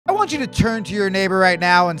want you to turn to your neighbor right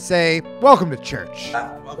now and say, welcome to church.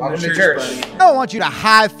 Welcome to church, buddy. I want you to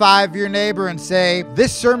high-five your neighbor and say,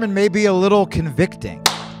 this sermon may be a little convicting.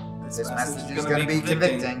 This message is going to be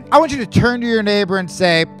convicting. I want you to turn to your neighbor and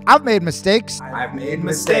say, I've made mistakes. I've made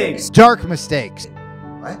mistakes. Dark mistakes.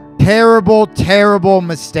 What? Terrible, terrible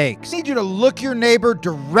mistakes. I need you to look your neighbor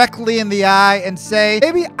directly in the eye and say,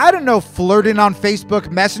 maybe, I don't know, flirting on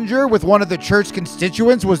Facebook Messenger with one of the church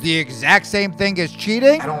constituents was the exact same thing as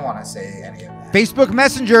cheating. I don't want to say any of that. Facebook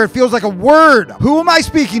Messenger, it feels like a word. Who am I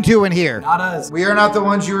speaking to in here? Not us. We are not the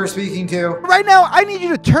ones you are speaking to. Right now, I need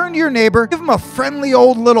you to turn to your neighbor, give him a friendly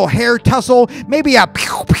old little hair tussle, maybe a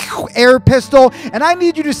pew, pew, air pistol, and I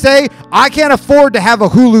need you to say, I can't afford to have a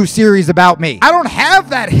Hulu series about me. I don't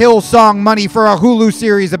have that Hillsong money for a Hulu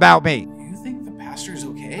series about me. You think the pastor's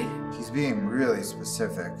okay? He's being really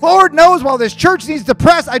specific. Lord knows while this church needs the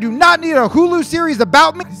press, I do not need a Hulu series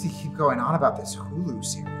about me. Why does he keep going on about this Hulu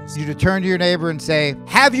series? You to turn to your neighbor and say,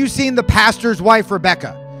 have you seen the pastor's wife,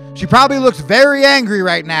 Rebecca? She probably looks very angry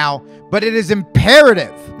right now, but it is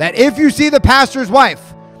imperative that if you see the pastor's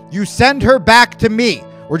wife, you send her back to me,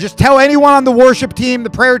 or just tell anyone on the worship team, the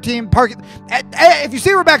prayer team, if you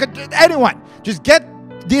see Rebecca, anyone, just get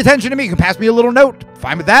the attention to me. You can pass me a little note.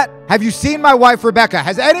 Fine with that. Have you seen my wife, Rebecca?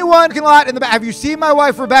 Has anyone in the back? Have you seen my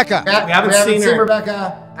wife, Rebecca? We haven't seen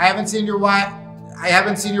Rebecca. I haven't seen your wife. I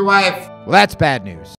haven't seen your wife. Well, that's bad news.